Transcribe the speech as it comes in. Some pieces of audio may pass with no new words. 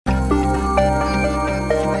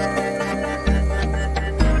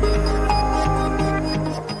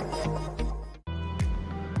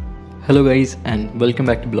Hello guys and welcome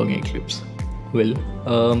back to Blogging Eclipse.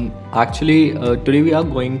 Today we are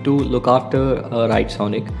going to look after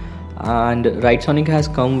Writesonic, and Writesonic has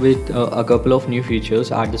come with a couple of new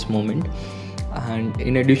features at this moment. And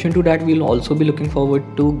in addition to that, we'll also be looking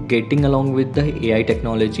forward to getting along with the AI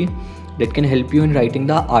technology that can help you in writing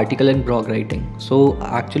the article and blog writing. So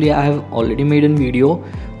actually I have already made a video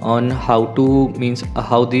on how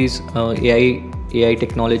these AI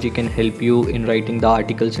technology can help you in writing the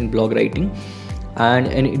articles and blog writing. And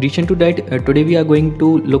in addition to that, today we are going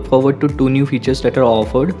to look forward to two new features that are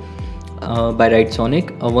offered by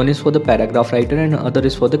Writesonic. One is for the paragraph writer and other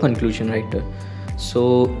is for the conclusion writer.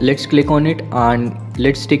 So let's click on it and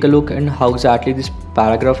let's take a look at how exactly this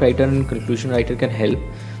paragraph writer and conclusion writer can help.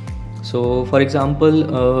 So for example,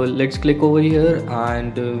 let's click over here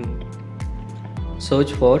and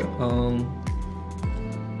search for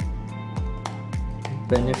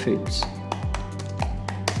benefits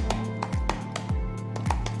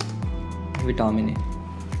vitamin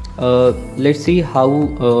A. Let's see how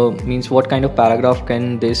what kind of paragraph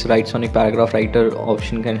can this Writesonic paragraph writer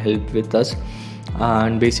option can help with us,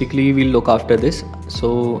 and basically we'll look after this.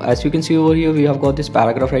 So as you can see over here, we have got this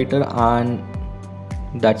paragraph writer and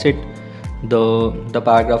that's it. The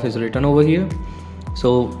paragraph is written over here.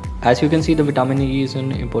 So as you can see, the vitamin E is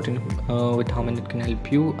an important vitamin that can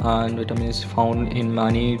help you, and vitamin is found in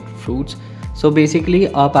many fruits. So basically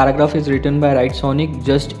a paragraph is written by Writesonic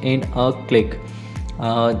just in a click.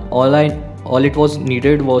 All it was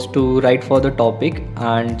needed was to write for the topic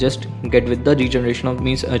and just get with the generation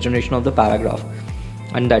of the paragraph,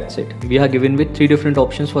 and that's it. We are given with three different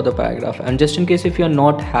options for the paragraph, and just in case if you are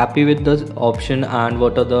not happy with the option and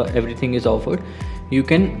what everything is offered, you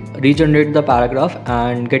can regenerate the paragraph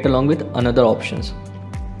and get along with another options.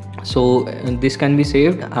 So this can be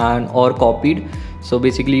saved and or copied. So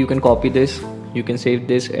basically you can copy this, you can save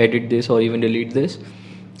this, edit this, or even delete this.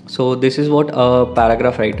 So this is what a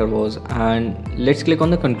paragraph writer was. And let's click on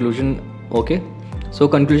the conclusion. Okay, so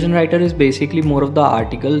conclusion writer is basically more of the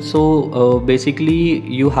article. So basically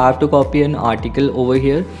you have to copy an article over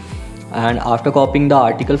here, and after copying the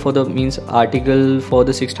article for the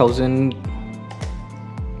 6,000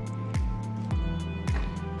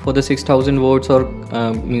 words or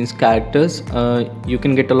characters, you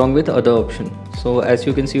can get along with other option. So as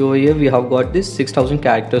you can see over here, we have got this 6,000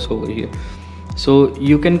 characters over here. So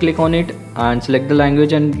you can click on it and select the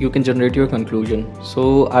language and you can generate your conclusion.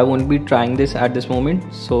 So I won't be trying this at this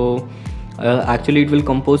moment. So actually it will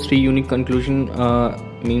compose 3 unique conclusion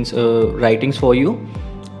writings for you,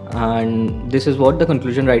 and this is what the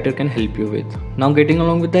conclusion writer can help you with. Now getting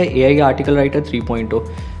along with the AI article writer 3.0.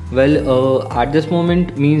 At this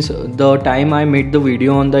moment, the time I made the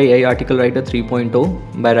video on the AI article writer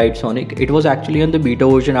 3.0 by Writesonic, it was actually on the beta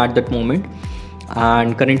version at that moment,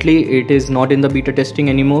 and currently it is not in the beta testing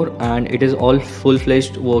anymore, and it is all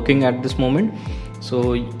full-fledged working at this moment.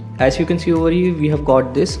 So as you can see over here, we have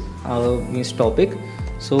got this topic.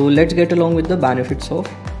 So let's get along with the benefits of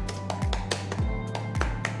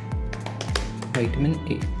vitamin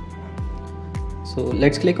A. So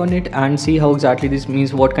let's click on it and see how exactly this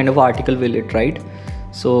what kind of article will it write.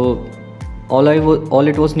 So all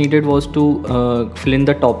it was needed was to fill in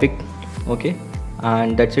the topic. Okay,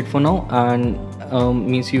 and that's it for now. And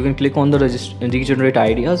you can click on the regenerate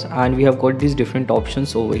ideas, and we have got these different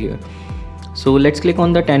options over here. So let's click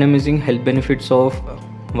on the 10 amazing health benefits of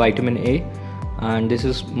vitamin A, and this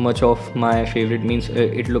is much of my favorite,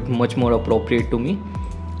 it looked much more appropriate to me.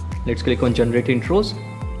 Let's click on generate intros.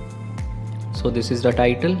 So this is the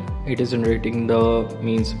title, it is generating the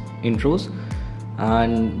intros,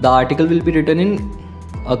 and the article will be written in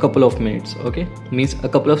a couple of minutes. Okay, a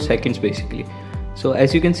couple of seconds basically. So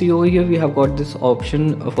as you can see over here, we have got this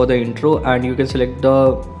option for the intro, and you can select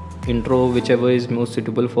the intro whichever is most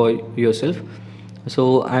suitable for yourself.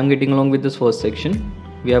 So I'm getting along with this first section.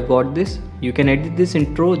 We have got this. You can edit this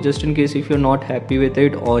intro just in case if you're not happy with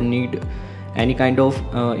it or need any kind of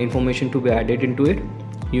information to be added into it.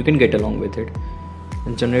 You can get along with it.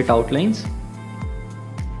 And generate outlines,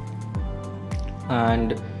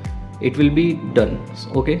 and it will be done.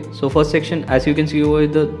 Okay, so first section, as you can see over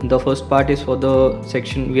the first part is for the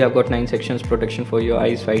section. We have got 9 sections: protection for your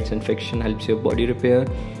eyes, fights infection, helps your body repair,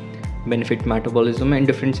 benefit metabolism, and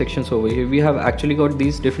different sections over here. We have actually got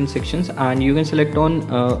these different sections, and you can select on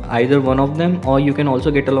either one of them, or you can also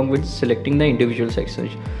get along with selecting the individual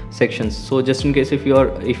sections. So just in case if you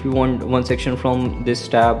want one section from this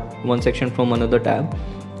tab, one section from another tab,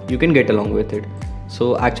 you can get along with it.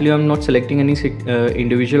 So actually I'm not selecting any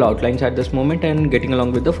individual outlines at this moment and getting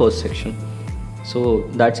along with the first section. So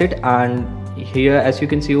that's it. And here, as you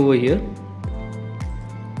can see over here,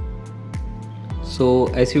 So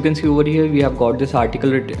as you can see over here, we have got this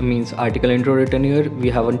article article intro written here. We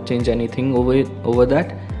haven't changed anything over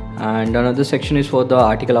that. And another section is for the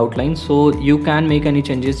article outline, so you can make any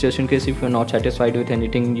changes. Just in case if you're not satisfied with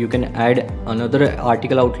anything, you can add another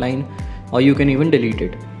article outline, or you can even delete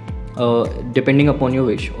it, depending upon your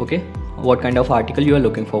wish. Okay, what kind of article you are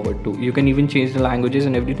looking forward to. You can even change the languages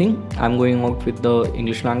and everything. I'm going out with the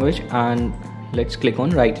English language, and let's click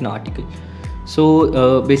on write an article.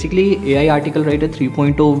 So basically AI article writer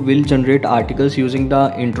 3.0 will generate articles using the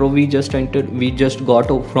intro we just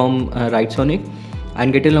got from Writesonic,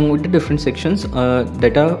 and get along with the different sections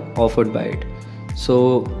that are offered by it. So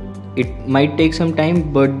it might take some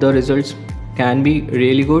time, but the results can be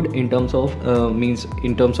really good in terms of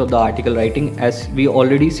the article writing. As we have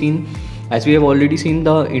already seen,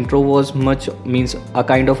 the intro was a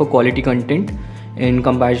kind of a quality content in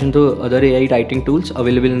comparison to other AI writing tools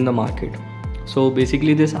available in the market. So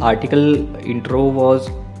basically this article intro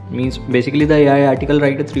basically the AI article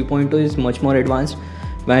writer 3.0 is much more advanced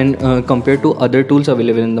when compared to other tools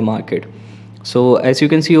available in the market. So as you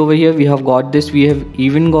can see over here, we have got this. We have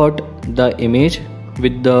even got the image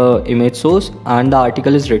with the image source, and the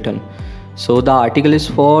article is written. So the article is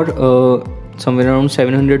for somewhere around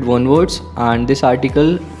 701 words, and this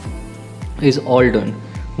article is all done.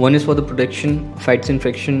 One is for the protection, fights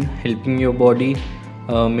infection, helping your body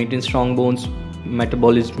maintain strong bones,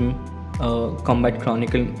 metabolism, combat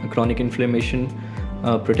chronic inflammation,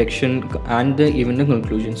 protection, and even the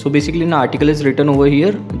conclusion. So basically an article is written over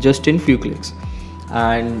here just in few clicks,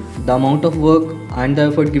 and the amount of work and the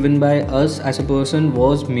effort given by us as a person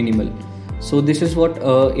was minimal. So this is what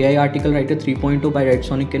AI article writer 3.0 by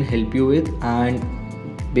Writesonic can help you with. And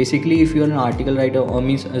basically if you are an article writer,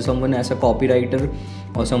 or someone as a copywriter,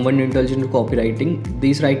 or someone intelligent in copywriting,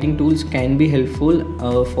 these writing tools can be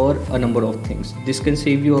helpful for a number of things. This can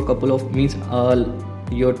save you a couple of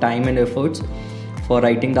your time and efforts for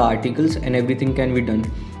writing the articles, and everything can be done.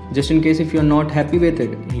 Just in case if you're not happy with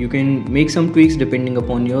it, you can make some tweaks depending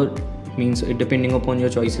upon your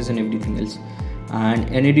choices and everything else. And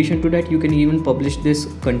in addition to that, you can even publish this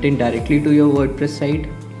content directly to your WordPress site.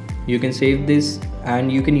 You can save this,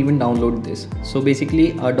 and you can even download this. So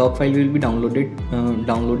basically a doc file will be downloaded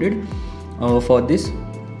for this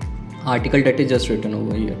article that is just written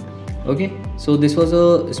over here. Okay, so this was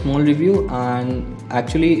a small review, and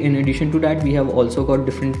actually in addition to that, we have also got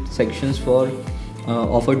different sections for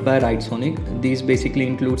offered by Writesonic. These basically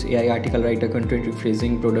includes AI article writer, content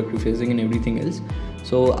rephrasing, product rephrasing, and everything else.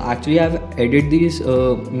 So actually I've added these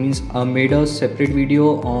made a separate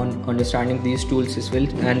video on understanding these tools as well,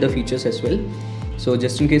 and the features as well. So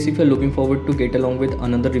just in case if you're looking forward to get along with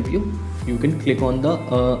another review, you can click on the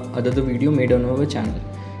other video made on our channel.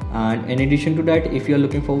 And in addition to that, if you're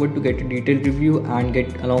looking forward to get a detailed review and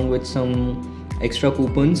get along with some extra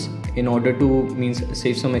coupons in order to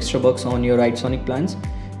save some extra bucks on your Writesonic plans,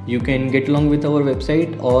 you can get along with our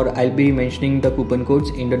website, or I'll be mentioning the coupon codes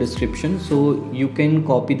in the description, so you can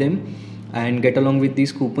copy them and get along with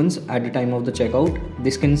these coupons at the time of the checkout.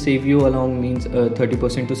 This can save you along 30%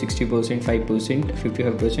 to 60%, 5%,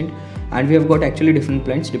 55%, and we have got actually different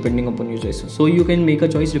plans depending upon your choice. So you can make a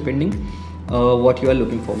choice depending what you are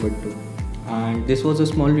looking forward to. And this was a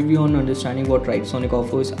small review on understanding what Writesonic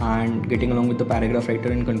offers and getting along with the paragraph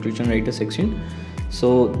writer and conclusion writer section.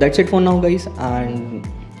 So that's it for now, guys, and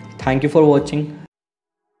thank you for watching.